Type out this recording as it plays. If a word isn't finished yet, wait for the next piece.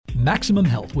Maximum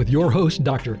Health with your host,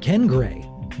 Dr. Ken Gray.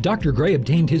 Dr. Gray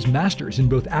obtained his master's in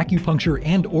both acupuncture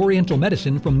and Oriental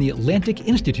medicine from the Atlantic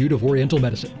Institute of Oriental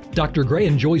Medicine. Dr. Gray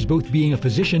enjoys both being a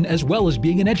physician as well as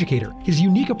being an educator. His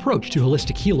unique approach to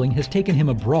holistic healing has taken him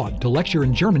abroad to lecture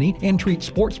in Germany and treat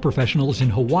sports professionals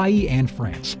in Hawaii and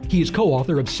France. He is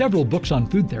co-author of several books on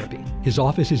food therapy. His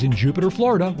office is in Jupiter,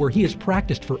 Florida, where he has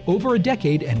practiced for over a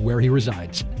decade and where he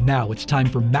resides. Now it's time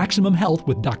for Maximum Health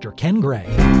with Dr. Ken Gray.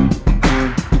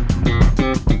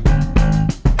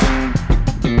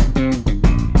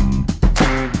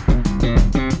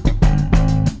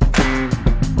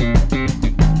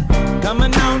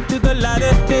 Coming on to the light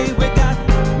of day, we got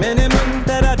many moons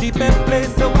that are deep in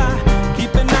place, so I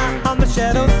keep an eye on the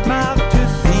shadow, smile to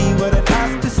see what it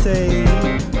has to say.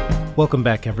 Welcome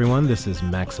back, everyone. This is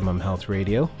Maximum Health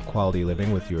Radio, quality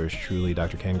living with yours truly,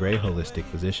 Dr. Ken Gray, holistic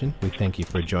physician. We thank you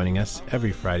for joining us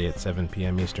every Friday at 7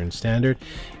 p.m. Eastern Standard,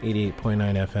 88.9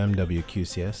 FM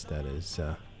WQCS, that is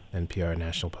NPR,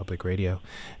 National Public Radio.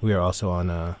 We are also on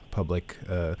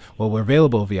we're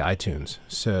available via iTunes,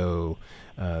 so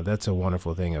that's a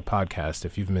wonderful thing, a podcast.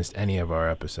 If you've missed any of our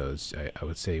episodes, I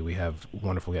would say we have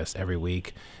wonderful guests every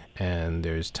week, and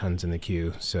there's tons in the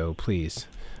queue, so please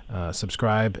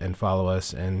subscribe and follow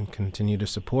us and continue to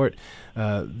support.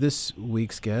 This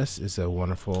week's guest is a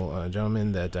wonderful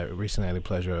gentleman that I recently had the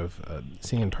pleasure of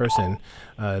seeing in person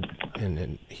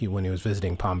when he was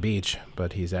visiting Palm Beach,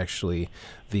 but he's actually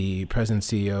the president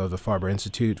and CEO of the Farber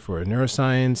Institute for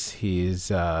Neuroscience. He's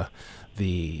there's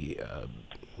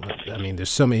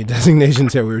so many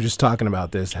designations here. We were just talking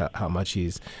about this, how much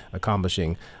he's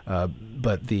accomplishing.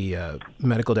 But the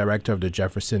medical director of the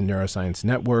Jefferson Neuroscience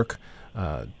Network.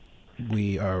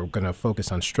 We are going to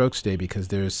focus on strokes today because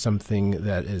there's something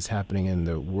that is happening in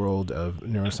the world of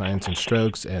neuroscience and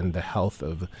strokes and the health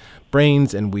of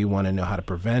brains, and we want to know how to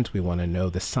prevent. We want to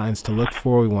know the signs to look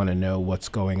for. We want to know what's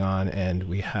going on, and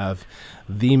we have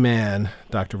the man,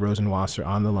 Dr. Rosenwasser,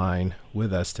 on the line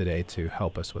with us today to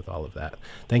help us with all of that.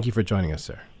 Thank you for joining us,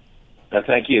 sir.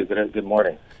 Thank you. Good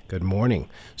morning. Good morning.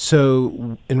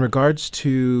 So in regards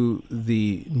to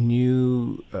the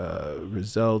new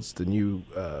results, the new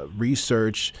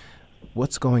research,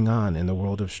 what's going on in the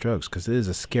world of strokes? Because it is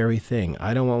a scary thing.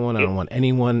 I don't want one. I don't want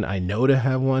anyone I know to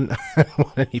have one. I don't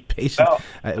want any patients.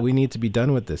 We need to be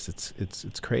done with this.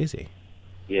 It's crazy.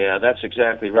 Yeah, that's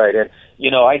exactly right. And,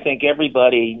 I think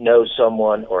everybody knows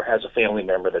someone or has a family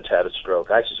member that's had a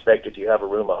stroke. I suspect if you have a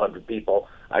room of 100 people,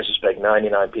 I suspect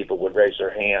 99 people would raise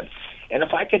their hand. And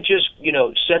if I could just,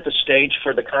 set the stage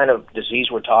for the kind of disease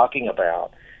we're talking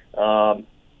about,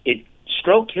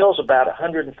 stroke kills about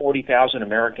 140,000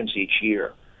 Americans each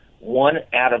year, 1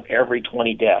 out of every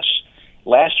 20 deaths.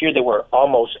 Last year, there were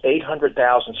almost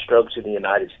 800,000 strokes in the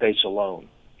United States alone.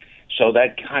 So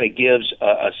that kind of gives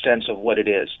a sense of what it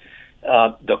is.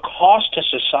 The cost to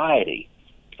society,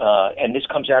 and this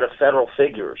comes out of federal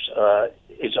figures,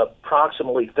 is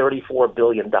approximately $34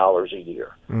 billion a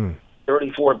year.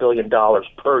 $34 billion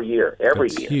per year, every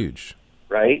year. That's huge.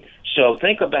 Right? So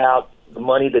think about the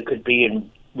money that could be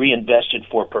reinvested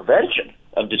for prevention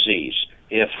of disease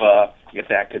if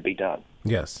that could be done.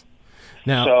 Yes.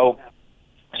 Now. So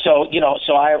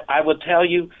I would tell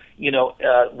you,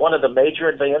 one of the major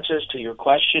advances to your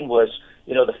question was,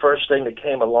 the first thing that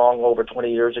came along over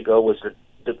 20 years ago was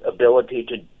the ability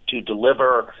to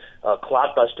deliver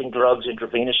clot-busting drugs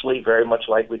intravenously, very much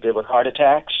like we did with heart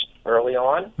attacks early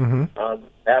on. Mm-hmm.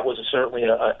 That was certainly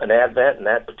an advent, and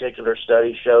that particular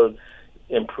study showed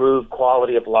improved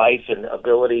quality of life and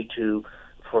ability to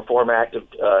perform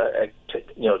activities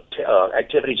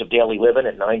of daily living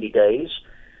at 90 days.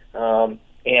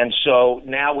 And so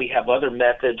now we have other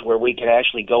methods where we can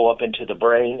actually go up into the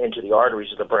brain, into the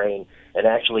arteries of the brain, and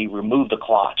actually remove the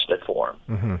clots that form.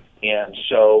 Mm-hmm. And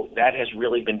so that has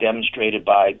really been demonstrated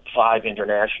by 5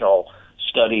 international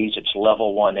studies. It's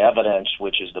level 1 evidence,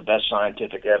 which is the best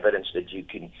scientific evidence that you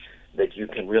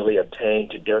can really obtain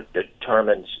to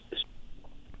determine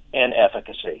and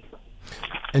efficacy.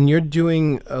 And you're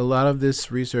doing a lot of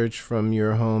this research from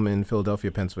your home in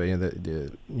Philadelphia, Pennsylvania,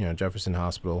 the Jefferson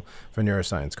Hospital for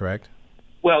Neuroscience, correct?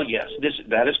 Well, yes,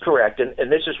 that is correct,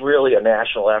 and this is really a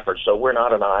national effort. So we're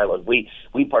not an island. We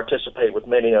participate with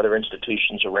many other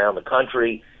institutions around the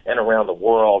country and around the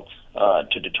world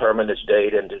to determine this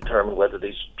data and determine whether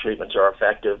these treatments are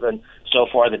effective. And so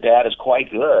far, the data is quite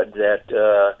good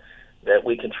that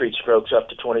we can treat strokes up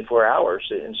to 24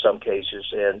 hours in some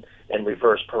cases and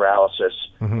reverse paralysis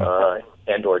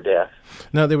and or death.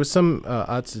 Now, there was some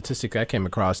odd statistic I came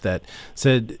across that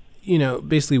said,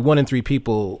 basically 1 in 3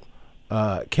 people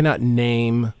cannot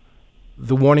name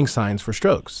the warning signs for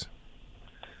strokes.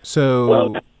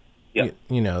 So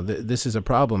Yeah. This is a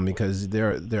problem because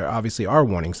there obviously are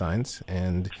warning signs,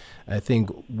 and I think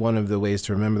one of the ways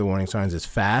to remember the warning signs is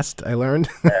fast, I learned.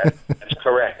 That's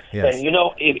correct. Yes. And,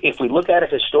 if we look at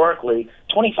it historically,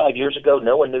 25 years ago,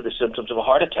 no one knew the symptoms of a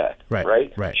heart attack,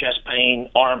 Right. Chest pain,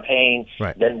 arm pain.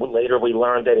 Right. Then later we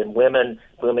learned that in women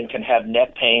can have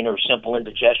neck pain or simple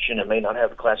indigestion and may not have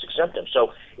the classic symptoms.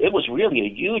 So it was really a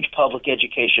huge public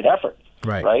education effort,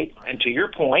 right? And to your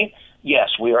point, yes,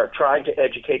 we are trying to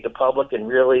educate the public, and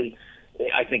really,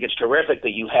 I think it's terrific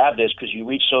that you have this because you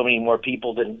reach so many more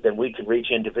people than we can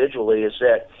reach individually, is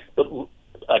that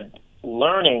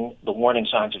learning the warning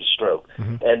signs of a stroke.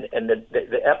 Mm-hmm. And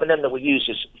the eponym that we use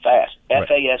is FAST,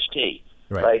 F-A-S-T,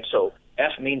 right? So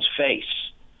F means face.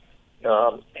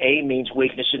 A means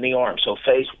weakness in the arm, so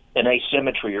face and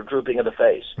asymmetry or drooping of the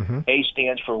face. Mm-hmm. A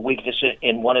stands for weakness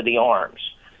in one of the arms.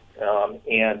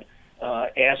 And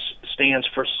S stands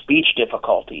for speech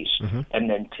difficulties. Mm-hmm. And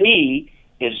then T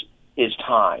is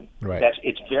time. Right.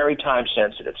 It's very time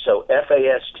sensitive. So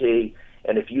FAST,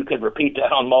 and if you could repeat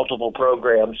that on multiple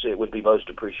programs, it would be most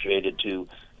appreciated to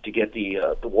get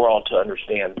the world to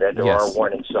understand that there are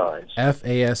warning signs.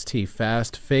 FAST,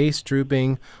 fast, face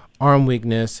drooping, arm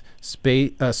weakness,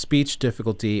 speech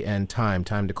difficulty, and time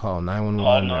to call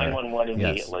 911. 911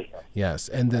 immediately. Yes,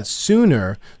 and the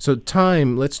sooner, so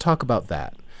time, let's talk about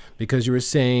that. Because you were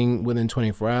saying within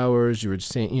 24 hours, you were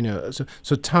saying,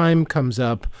 so time comes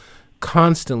up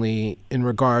constantly in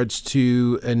regards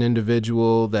to an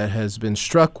individual that has been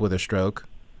struck with a stroke,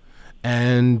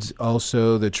 and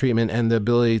also the treatment and the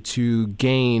ability to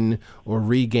gain or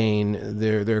regain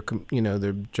their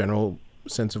general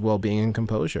sense of well-being and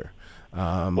composure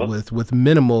with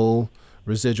minimal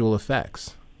residual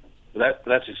effects.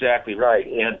 That's exactly right.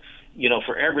 And,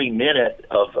 for every minute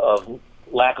of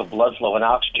lack of blood flow and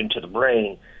oxygen to the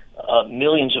brain,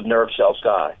 millions of nerve cells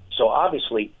die. So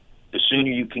obviously, the sooner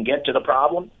you can get to the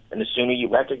problem and the sooner you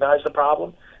recognize the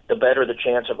problem, the better the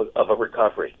chance of a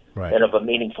recovery and of a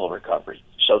meaningful recovery.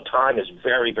 So time is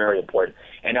very, very important.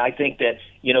 And I think that,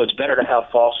 it's better to have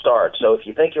false starts. So if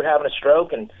you think you're having a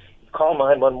stroke, and call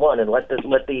 911 and let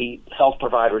the health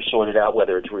providers sort it out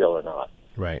whether it's real or not.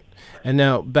 Right. And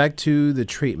now back to the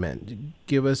treatment.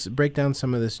 Break down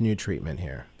some of this new treatment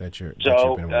here that you've been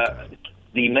working on.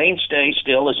 The mainstay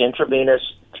still is intravenous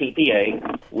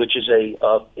TPA, which is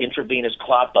a intravenous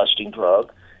clot-busting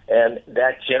drug, and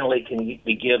that generally can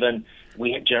be given.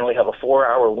 We generally have a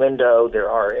 4-hour window. There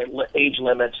are age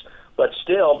limits, but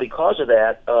still, because of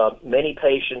that, many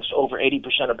patients, over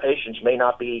 80% of patients, may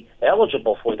not be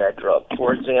eligible for that drug.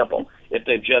 For example, if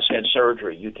they've just had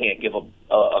surgery, you can't give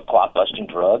a clot-busting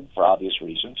drug for obvious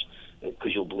reasons,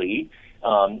 because you'll bleed.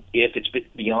 If it's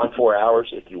beyond 4 hours,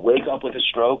 if you wake up with a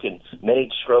stroke, and many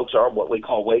strokes are what we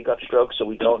call wake-up strokes, so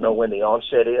we don't know when the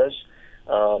onset is,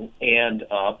 and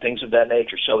things of that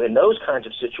nature. So in those kinds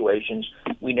of situations,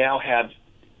 we now have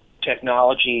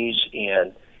technologies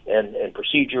and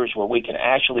procedures where we can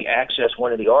actually access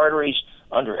one of the arteries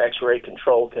under X-ray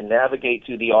control, can navigate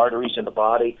through the arteries in the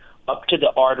body up to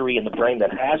the artery in the brain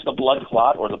that has the blood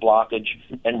clot or the blockage,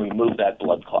 and remove that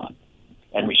blood clot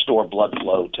and restore blood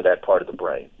flow to that part of the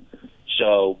brain.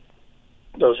 So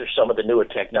those are some of the newer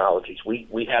technologies.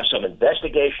 We have some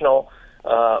investigational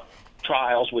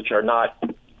trials which are not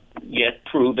yet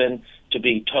proven to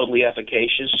be totally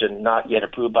efficacious and not yet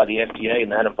approved by the FDA,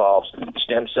 and that involves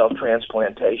stem cell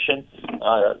transplantation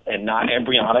and not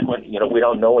embryonic. We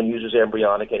don't, no one uses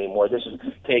embryonic anymore. This is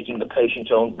taking the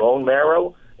patient's own bone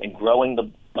marrow and growing the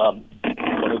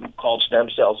what are called stem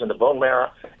cells in the bone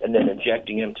marrow, and then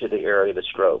injecting them to the area of the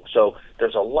stroke. So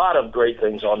there's a lot of great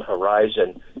things on the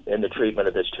horizon in the treatment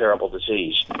of this terrible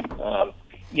disease.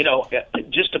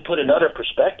 Just to put another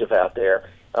perspective out there,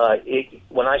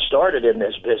 when I started in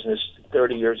this business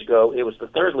 30 years ago, it was the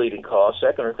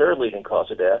second or third leading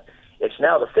cause of death. It's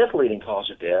now the fifth leading cause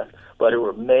of death, but it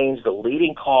remains the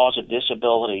leading cause of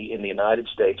disability in the United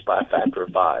States by a factor of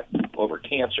 5 over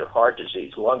cancer, heart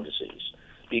disease, lung disease,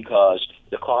 because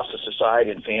the cost to society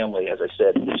and family, as I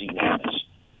said, is enormous.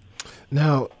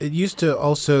 Now, it used to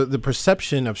also, the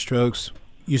perception of strokes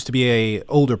used to be a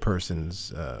older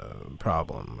person's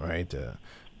problem, right?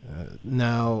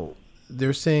 Now,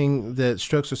 they're saying that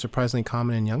strokes are surprisingly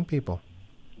common in young people.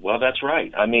 Well, that's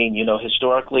right. I mean,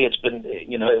 historically it's been,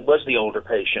 it was the older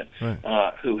patient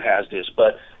who has this,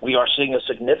 but we are seeing a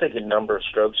significant number of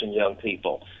strokes in young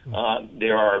people.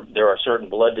 There are certain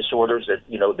blood disorders that,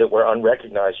 that were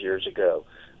unrecognized years ago.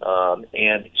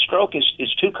 And stroke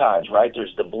is two kinds, right?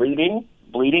 There's the bleeding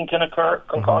can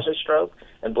cause a stroke,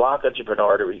 and blockage of an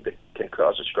artery that can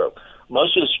cause a stroke.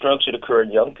 Most of the strokes that occur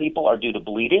in young people are due to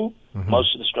bleeding.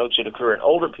 Most of the strokes that occur in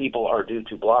older people are due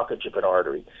to blockage of an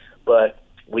artery. But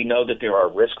we know that there are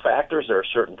risk factors. There are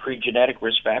certain pre-genetic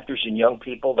risk factors in young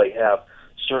people. They have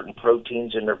certain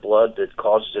proteins in their blood that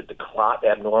causes it to clot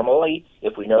abnormally.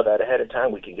 If we know that ahead of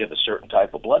time, we can give a certain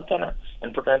type of blood thinner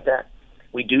and prevent that.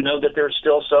 We do know that there's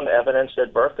still some evidence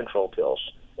that birth control pills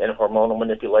and hormonal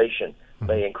manipulation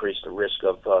may increase the risk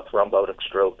of thrombotic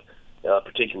stroke,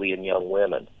 particularly in young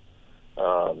women.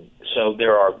 So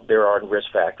there are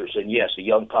risk factors, and yes, the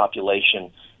young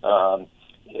population,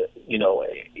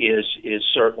 is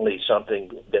certainly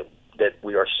something that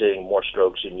we are seeing more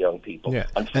strokes in young people. Yeah.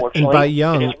 Unfortunately, and by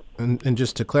young, and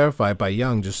just to clarify, by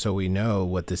young, just so we know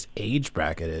what this age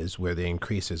bracket is where the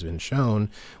increase has been shown,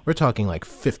 we're talking like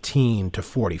 15 to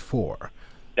 44.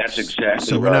 That's exactly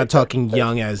so we're right. not talking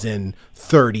young as in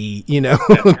 30,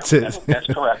 That's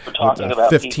correct. We're talking about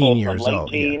 15 people years from late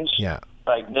old. teens, Yeah.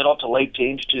 like middle to late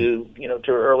teens to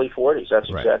early 40s. That's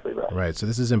exactly right. Right. So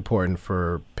this is important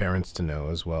for parents to know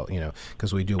as well,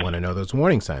 because we do want to know those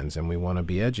warning signs and we want to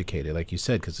be educated, like you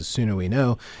said, because the sooner we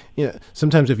know,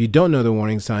 sometimes if you don't know the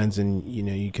warning signs and,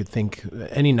 you could think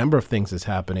any number of things is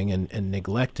happening and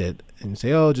neglect it and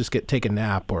say, oh, just take a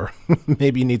nap or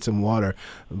maybe you need some water.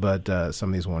 But some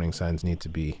of these warning signs need to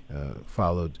be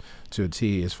followed to a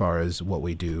T as far as what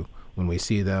we do when we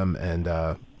see them and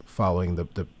following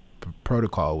the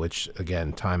protocol, which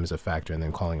again, time is a factor, and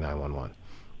then calling 911.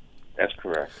 That's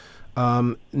correct.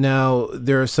 Now,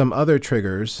 there are some other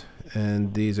triggers,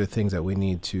 and these are things that we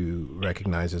need to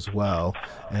recognize as well.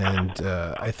 And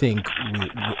I think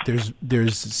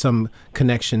there's some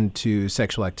connection to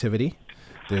sexual activity.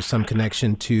 There's some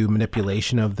connection to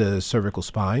manipulation of the cervical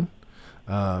spine.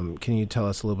 Can you tell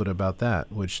us a little bit about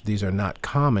that? Which these are not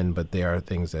common, but they are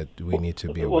things that we need to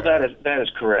be aware of. Well, that is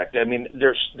correct. I mean,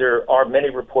 there are many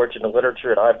reports in the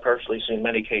literature, and I've personally seen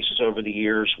many cases over the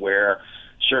years where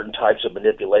certain types of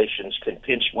manipulations can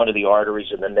pinch one of the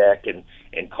arteries in the neck and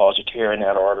cause a tear in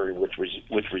that artery, which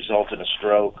results in a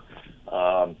stroke.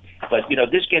 But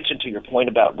this gets into your point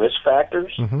about risk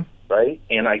factors, right?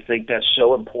 And I think that's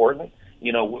so important.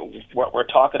 What we're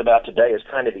talking about today is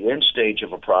kind of the end stage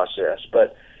of a process.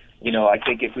 But, I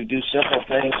think if we do simple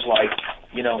things like,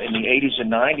 in the 80s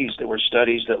and 90s, there were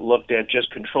studies that looked at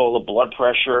just control of blood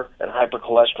pressure and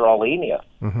hypercholesterolemia,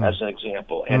 as an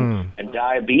example, and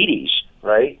diabetes,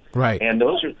 right? Right. And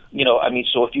those are,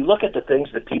 so if you look at the things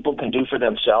that people can do for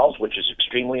themselves, which is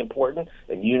extremely important,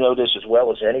 and you know this as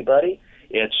well as anybody,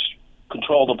 it's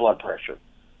control the blood pressure,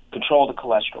 control the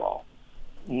cholesterol.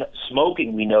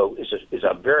 Smoking, we know, is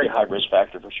a very high risk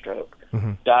factor for stroke.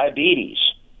 Diabetes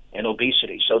and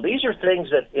obesity. So these are things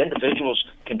that individuals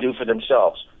can do for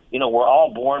themselves. We're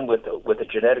all born with a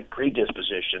genetic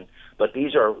predisposition, but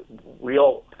these are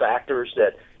real factors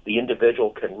that the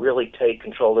individual can really take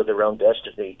control of their own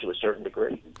destiny to a certain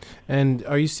degree. And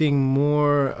are you seeing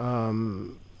more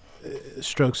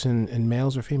strokes in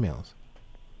males or females?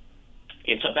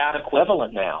 It's about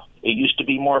equivalent now. It used to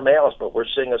be more males, but we're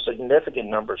seeing a significant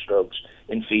number of strokes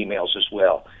in females as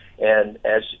well. And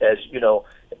as you know,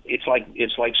 it's like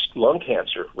lung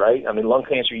cancer, right? I mean, lung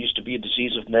cancer used to be a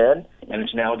disease of men, and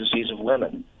it's now a disease of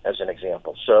women, as an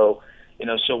example. So,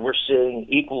 so we're seeing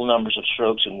equal numbers of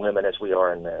strokes in women as we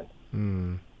are in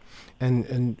men.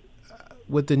 And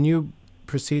with the new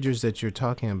procedures that you're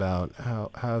talking about,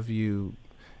 how have you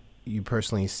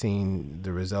personally seen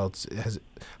the results?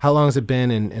 How long has it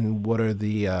been, and what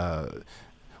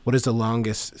is the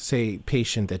longest, say,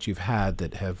 patient that you've had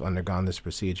that have undergone this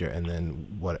procedure, and then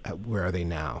where are they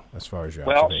now as far as your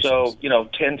observations? So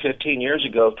 10, 15 years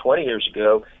ago, 20 years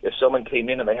ago, if someone came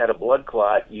in and they had a blood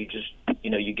clot, you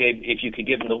gave, if you could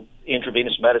give them the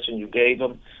intravenous medicine, you gave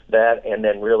them that, and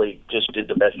then really just did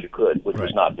the best you could, which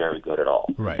was not very good at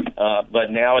all. Right.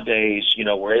 But nowadays,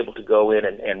 we're able to go in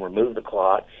and remove the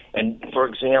clot. And for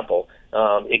example,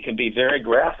 it can be very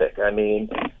graphic. I mean,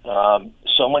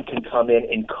 someone can come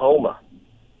in coma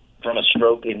from a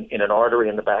stroke in an artery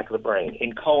in the back of the brain,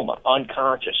 in coma,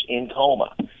 unconscious, in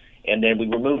coma. And then we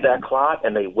remove that clot,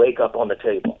 and they wake up on the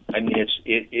table. I mean,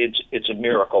 it's a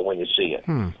miracle when you see it.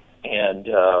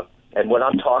 And what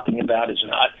I'm talking about is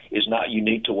not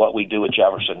unique to what we do at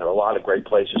Jefferson. There are a lot of great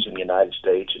places in the United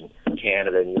States and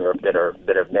Canada and Europe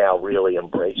that have now really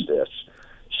embraced this.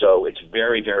 So it's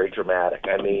very, very dramatic.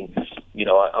 I mean,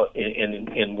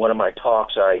 in one of my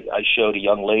talks, I showed a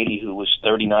young lady who was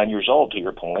 39 years old, to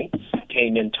your point,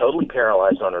 came in totally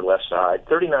paralyzed on her left side,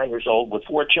 39 years old with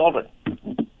 4 children,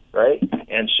 right?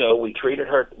 And so we treated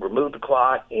her, removed the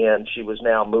clot, and she was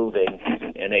now moving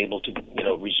and able to,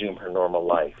 resume her normal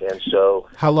life. And so...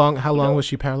 How long was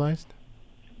she paralyzed?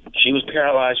 She was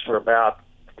paralyzed for about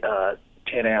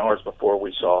 10 hours before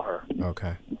we saw her.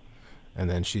 Okay. And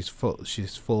then she's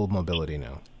full mobility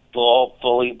now.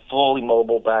 Fully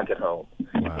mobile back at home.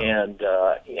 Wow.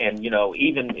 And you know,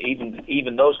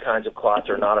 even those kinds of clots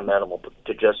are not amenable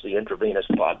to just the intravenous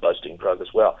clot busting drug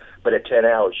as well. But at 10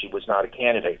 hours, she was not a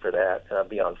candidate for that.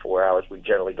 Beyond 4 hours, we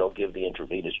generally don't give the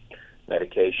intravenous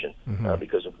medication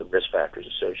because of the risk factors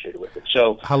associated with it.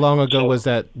 So, how long ago was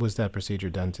that procedure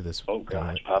done to this? Oh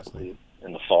gosh, probably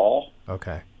in the fall.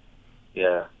 Okay.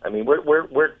 Yeah, I mean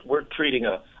we're treating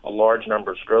a large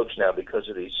number of strokes now because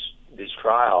of these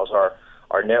trials.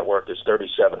 Our network is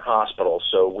 37 hospitals,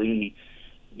 so we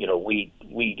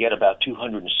get about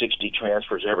 260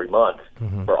 transfers every month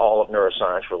for all of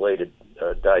neuroscience related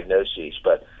diagnoses.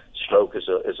 But stroke is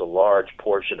a large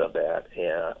portion of that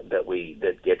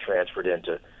that get transferred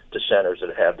into centers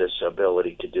that have this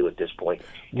ability to do at this point.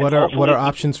 What are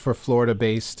options for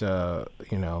Florida-based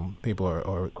people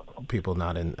or people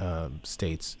not in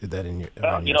states that in your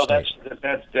state?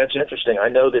 That's interesting. I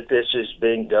know that this is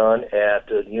being done at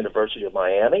the University of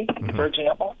Miami, for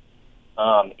example.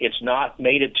 It's not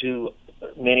made it to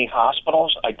many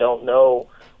hospitals. I don't know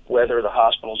whether the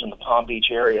hospitals in the Palm Beach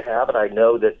area have it. I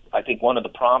know that I think one of the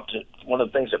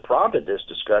things that prompted this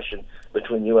discussion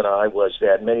between you and I was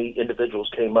that many individuals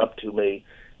came up to me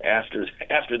after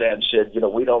that and said,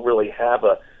 we don't really have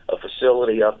a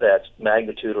facility of that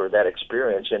magnitude or that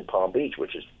experience in Palm Beach,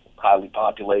 which is highly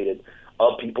populated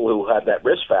of people who have that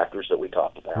risk factors that we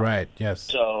talked about. Right, yes.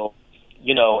 So,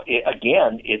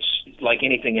 it's like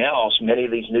anything else. Many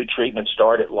of these new treatments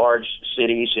start at large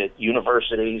cities, at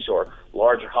universities or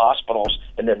larger hospitals,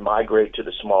 and then migrate to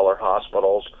the smaller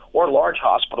hospitals or large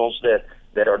hospitals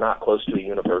that are not close to a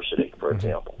university, for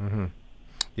example. Mm-hmm.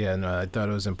 Yeah, no, I thought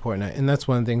it was important, and that's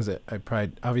one of the things that I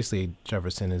pride. Obviously,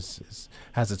 Jefferson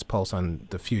has its pulse on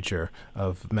the future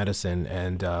of medicine,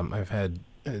 and I've had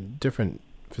different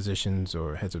physicians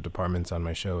or heads of departments on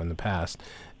my show in the past,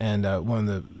 and one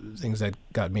of the things that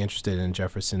got me interested in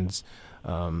Jefferson's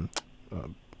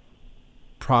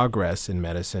progress in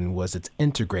medicine was its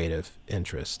integrative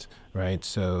interest, right?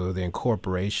 So the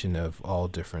incorporation of all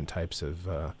different types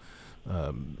of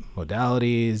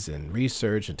modalities and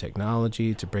research and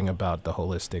technology to bring about the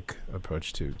holistic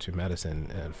approach to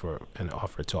medicine and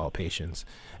offer it to all patients,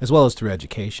 as well as through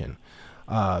education.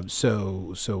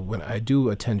 So when I do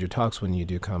attend your talks, when you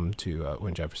do come to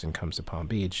when Jefferson comes to Palm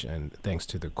Beach, and thanks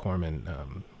to the Corman,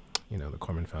 the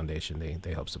Corman Foundation,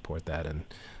 they help support that and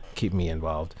keep me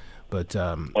involved. But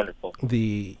wonderful.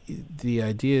 The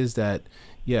idea is that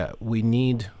we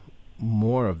need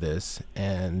more of this,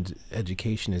 and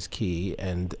education is key.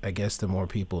 And I guess the more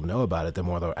people know about it, the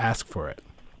more they'll ask for it.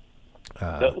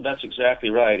 That's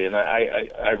exactly right, and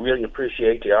I really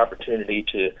appreciate the opportunity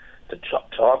to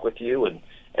talk with you and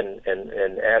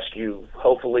ask you,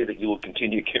 hopefully, that you will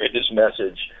continue to carry this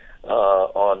message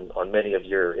on many of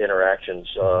your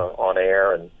interactions on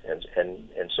air and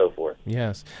so forth.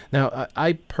 Yes. Now,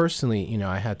 I personally,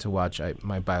 I had to watch.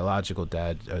 My biological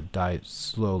dad died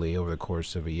slowly over the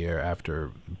course of a year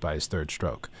by his third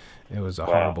stroke. It was a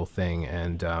horrible thing,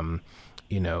 and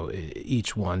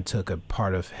each one took a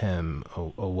part of him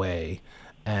away.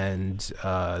 And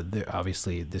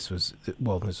obviously, this was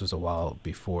a while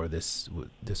before this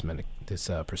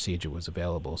procedure was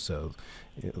available. So,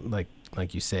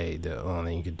 like you say, the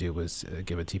only thing you could do was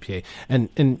give a TPA. And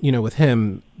with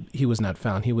him, he was not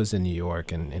found. He was in New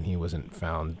York, and he wasn't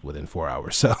found within 4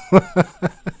 hours. So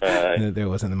there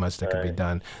wasn't much that could be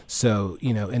done. So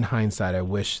in hindsight, I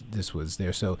wish this was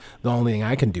there. So the only thing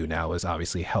I can do now is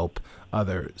obviously help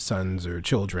other sons or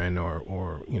children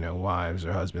or wives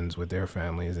or husbands with their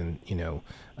families, and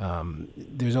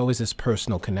there's always this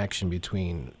personal connection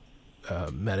between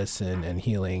medicine and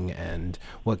healing and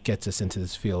what gets us into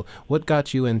this field. What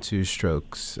got you into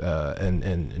strokes and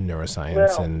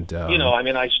neuroscience?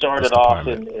 Well, I started off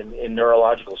in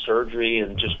neurological surgery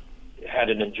and just had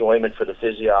an enjoyment for the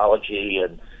physiology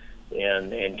and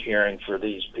caring for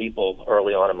these people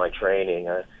early on in my training.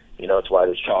 It's why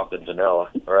there's chocolate and vanilla,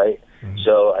 right? Mm-hmm.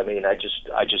 So,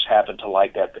 I just happen to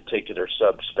like that particular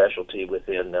subspecialty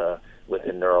within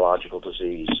neurological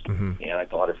disease, and I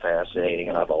thought it fascinating.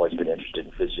 And I've always been interested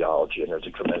in physiology, and there's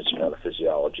a tremendous amount of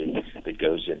physiology that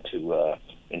goes into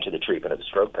the treatment of the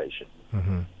stroke patient.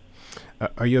 Mm-hmm.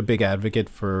 Are you a big advocate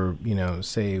for,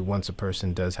 say once a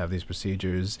person does have these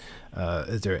procedures,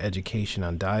 is there education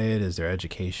on diet? Is there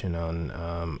education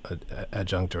on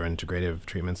adjunct or integrative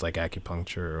treatments like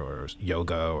acupuncture or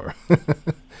yoga or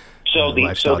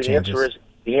lifestyle changes?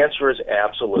 The answer is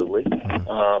absolutely.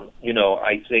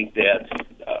 I think that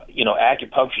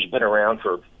acupuncture's been around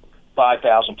for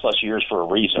 5,000 plus years for a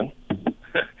reason,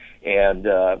 and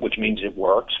which means it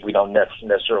works. We don't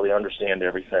necessarily understand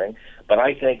everything. But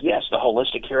I think, yes, the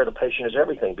holistic care of the patient is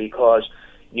everything because,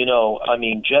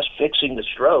 just fixing the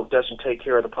stroke doesn't take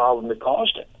care of the problem that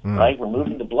caused it, right?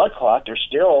 Removing the blood clot, there's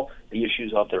still the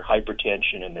issues of their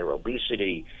hypertension and their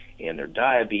obesity and their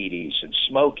diabetes and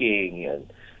smoking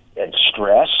and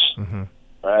stress,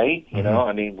 right?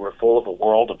 We're full of a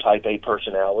world of type A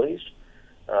personalities.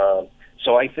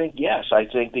 So I think, yes,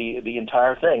 the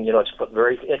entire thing, it's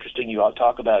very interesting. You all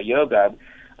talk about yoga.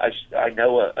 I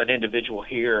know an individual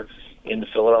here in the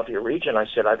Philadelphia region. I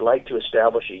said, I'd like to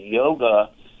establish a yoga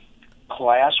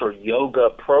class or yoga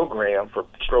program for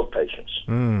stroke patients,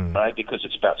 right? Because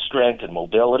it's about strength and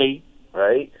mobility,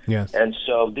 right? Yes. And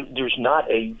so there's not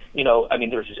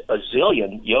there's a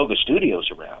zillion yoga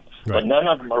studios around, but none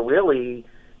of them are really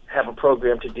have a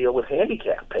program to deal with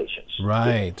handicapped patients.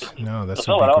 Right. No, that's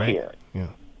Philadelphia. Great. Yeah.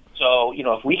 So,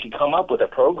 if we could come up with a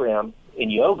program in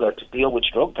yoga to deal with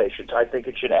stroke patients, I think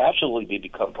it should absolutely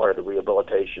become part of the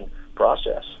rehabilitation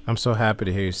process. I'm so happy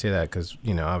to hear you say that because,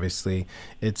 obviously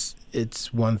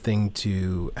it's one thing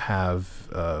to have,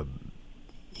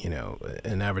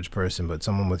 an average person, but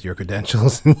someone with your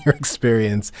credentials and your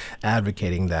experience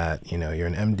advocating that, you're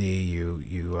an MD,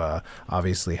 you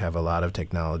obviously have a lot of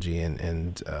technology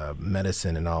and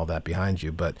medicine and all that behind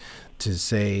you, but to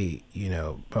say,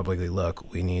 publicly,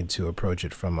 look, we need to approach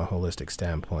it from a holistic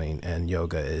standpoint, and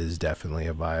yoga is definitely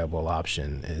a viable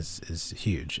option is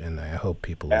huge, and I hope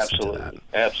people listen to that.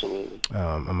 Absolutely.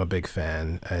 I'm a big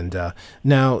fan. And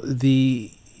now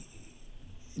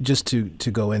just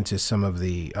to go into some of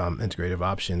the integrative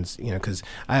options, because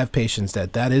I have patients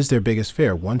that is their biggest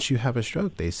fear. Once you have a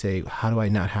stroke, they say, how do I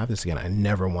not have this again? I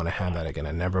never want to have that again.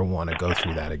 I never want to go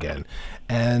through that again.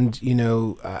 And,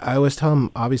 I always tell them,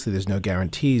 obviously there's no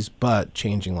guarantees, but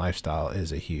changing lifestyle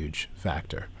is a huge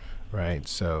factor. Right.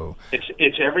 So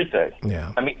it's everything.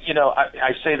 Yeah.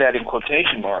 I say that in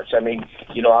quotation marks.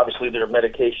 Obviously there are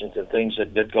medications and things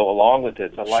that go along with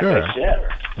it. But like Sure. I said,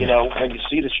 when you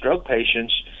see the stroke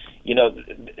patients,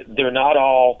 they're not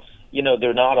all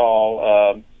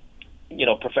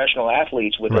professional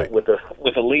athletes with Right. with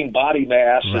a lean body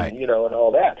mass Right. and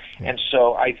all that. Yeah. And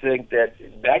so I think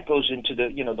that goes into the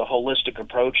the holistic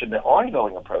approach and the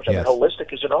ongoing approach. Yes.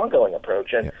 Holistic is an ongoing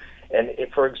approach, and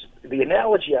the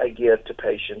analogy I give to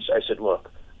patients, I said, look,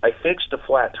 I fixed a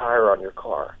flat tire on your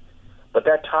car, but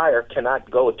that tire cannot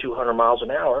go at 200 miles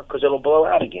an hour because it'll blow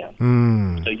out again.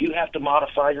 So you have to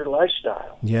modify your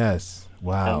lifestyle. Yes.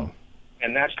 Wow.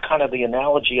 And that's kind of the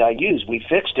analogy I use. We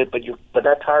fixed it, but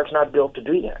that tire's not built to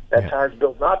do that. That tire's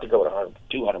built not to go at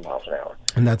 200 miles an hour.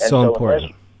 And that's so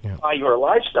important. Unless by your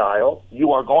lifestyle,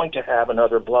 you are going to have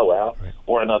another blowout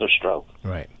or another stroke.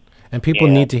 Right. And people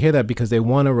need to hear that because they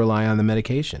want to rely on the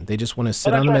medication. They just want to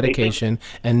sit on the medication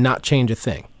and not change a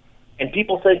thing. And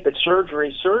people think that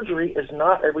surgery is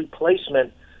not a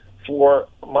replacement for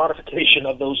modification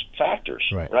of those factors,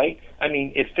 right?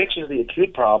 It fixes the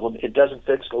acute problem. It doesn't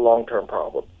fix the long-term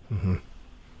problem. Mm-hmm.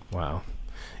 Wow.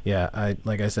 Yeah,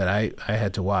 like I said, I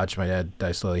had to watch my dad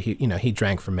die slowly. He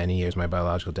drank for many years. My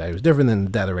biological dad, he was different than the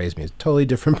dad that raised me. He's a totally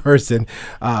different person.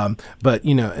 But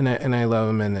and I love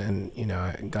him,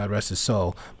 and God rest his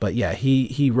soul. But yeah,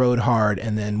 he rode hard,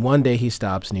 and then one day he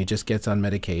stops and he just gets on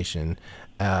medication.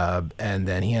 And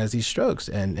then he has these strokes,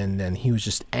 and then he was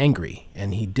just angry,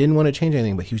 and he didn't want to change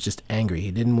anything, but he was just angry.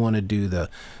 He didn't want to do the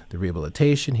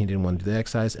rehabilitation. He didn't want to do the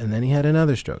exercise, and then he had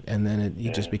another stroke, and then he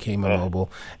just became immobile.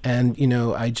 And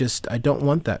I don't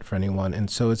want that for anyone. And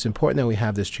so it's important that we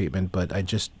have this treatment, but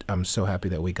I'm so happy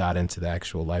that we got into the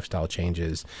actual lifestyle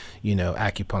changes.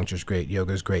 Acupuncture's great,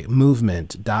 yoga's great,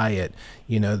 movement, diet.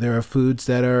 There are foods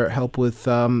that help with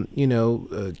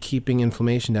keeping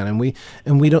inflammation down, and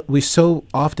we so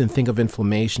often think of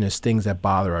inflammation as things that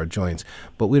bother our joints,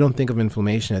 but we don't think of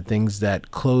inflammation as things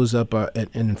that close up and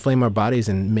inflame our bodies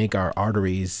and make our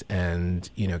arteries and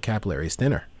capillaries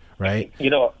thinner, right?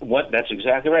 That's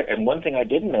exactly right. And one thing I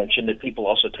didn't mention that people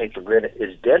also take for granted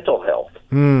is dental health.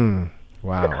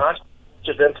 Wow. The concept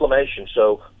of inflammation.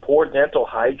 So poor dental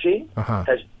hygiene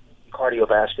has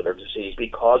cardiovascular disease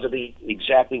because of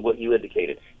exactly what you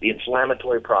indicated, the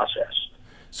inflammatory process.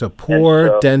 So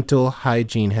poor dental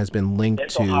hygiene has been linked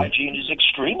to... Dental hygiene is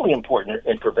extremely important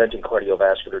in preventing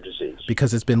cardiovascular disease.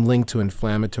 Because it's been linked to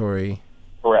inflammatory...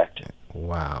 Correct.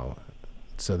 Wow.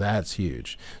 So that's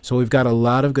huge. So we've got a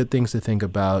lot of good things to think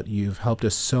about. You've helped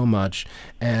us so much.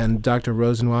 And Dr.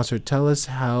 Rosenwasser, tell us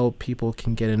how people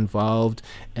can get involved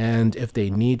and if they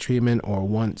need treatment or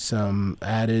want some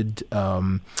added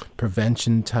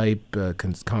prevention type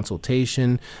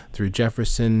consultation through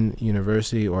Jefferson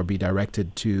University, or be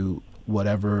directed to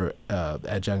whatever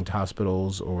adjunct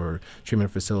hospitals or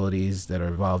treatment facilities that are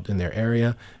involved in their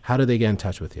area. How do they get in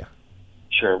touch with you?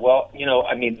 Sure. Well,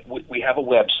 we have a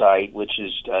website, which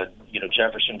is,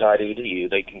 jefferson.edu.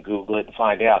 They can Google it and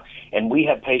find out. And we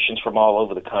have patients from all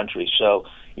over the country. So,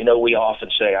 we often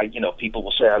say, people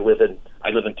will say, I live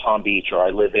in Palm Beach, or I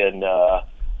live in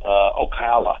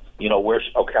Ocala. Where's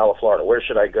Ocala, Florida? Where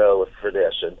should I go for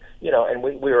this? And and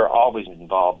we are always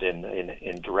involved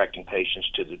in directing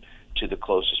patients to the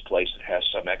closest place that has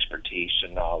some expertise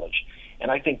and knowledge. And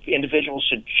I think individuals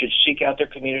should seek out their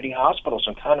community hospitals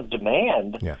and kind of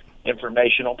demand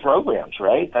informational programs,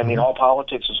 right? I mean, all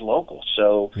politics is local.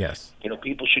 So, yes,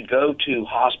 people should go to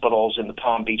hospitals in the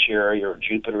Palm Beach area or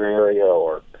Jupiter area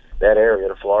or that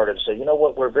area of Florida and say, you know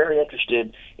what, we're very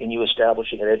interested in you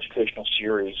establishing an educational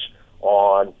series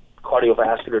on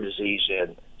cardiovascular disease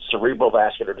and cerebral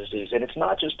vascular disease. And it's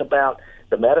not just about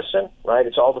the medicine, right?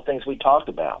 It's all the things we talked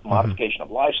about, modification of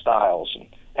lifestyles and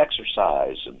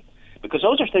exercise, and because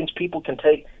those are things people can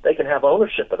take. They can have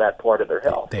ownership of that part of their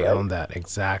health. They right? own that,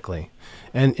 exactly.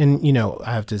 And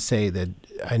I have to say that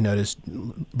I noticed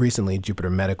recently Jupiter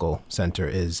Medical Center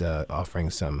is offering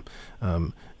some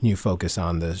new focus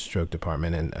on the stroke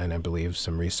department, and I believe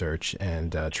some research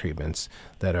and treatments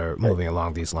that are moving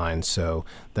along these lines. So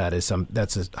that's a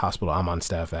hospital I'm on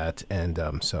staff at, and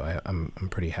so I'm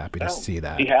pretty happy to see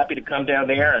that. Be happy to come down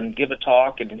there and give a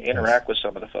talk and interact with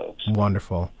some of the folks.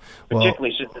 Wonderful.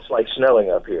 Particularly since it's like snowing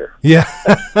up here. Yeah,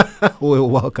 we'll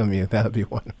welcome you. That would be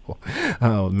wonderful.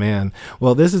 Oh, man.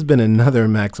 Well, this has been another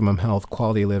Maximum Health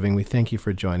Quality Living. We thank you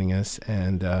for joining us,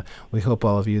 and we hope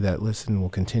all of you that listen will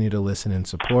continue to listen and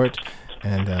support.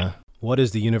 And what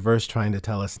is the universe trying to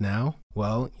tell us now?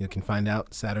 Well, you can find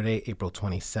out Saturday, April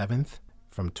 27th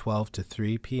from 12 to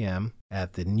 3 p.m.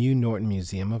 at the New Norton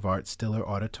Museum of Art Stiller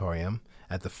Auditorium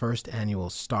at the first annual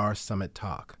Star Summit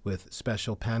Talk with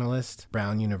special panelist,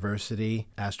 Brown University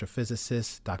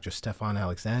astrophysicist Dr. Stefan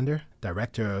Alexander,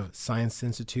 Director of Science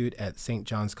Institute at St.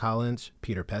 John's College,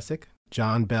 Peter Pesic,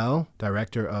 John Bell,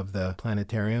 Director of the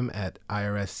Planetarium at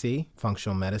IRSC,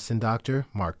 Functional Medicine Doctor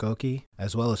Mark Goki,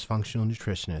 as well as Functional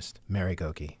Nutritionist Mary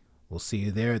Goki. We'll see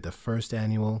you there at the first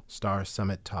annual Star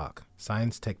Summit Talk,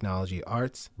 Science, Technology,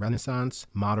 Arts, Renaissance,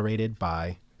 moderated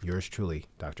by yours truly,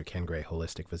 Dr. Ken Gray,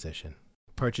 Holistic Physician.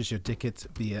 Purchase your tickets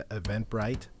via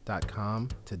eventbrite.com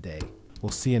today.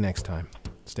 We'll see you next time.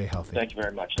 Stay healthy. Thank you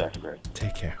very much, Dr. Gray.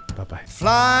 Take care. Bye-bye.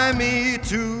 Fly me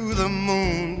to the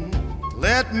moon.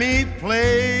 Let me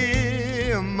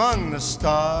play among the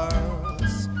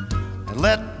stars. And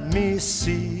let me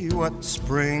see what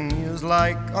spring is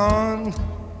like on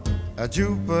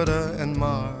Jupiter and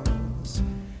Mars.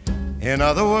 In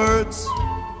other words,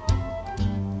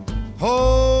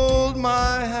 hold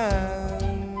my hand.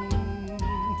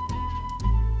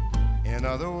 In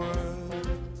other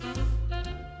words,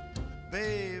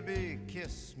 baby,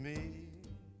 kiss me.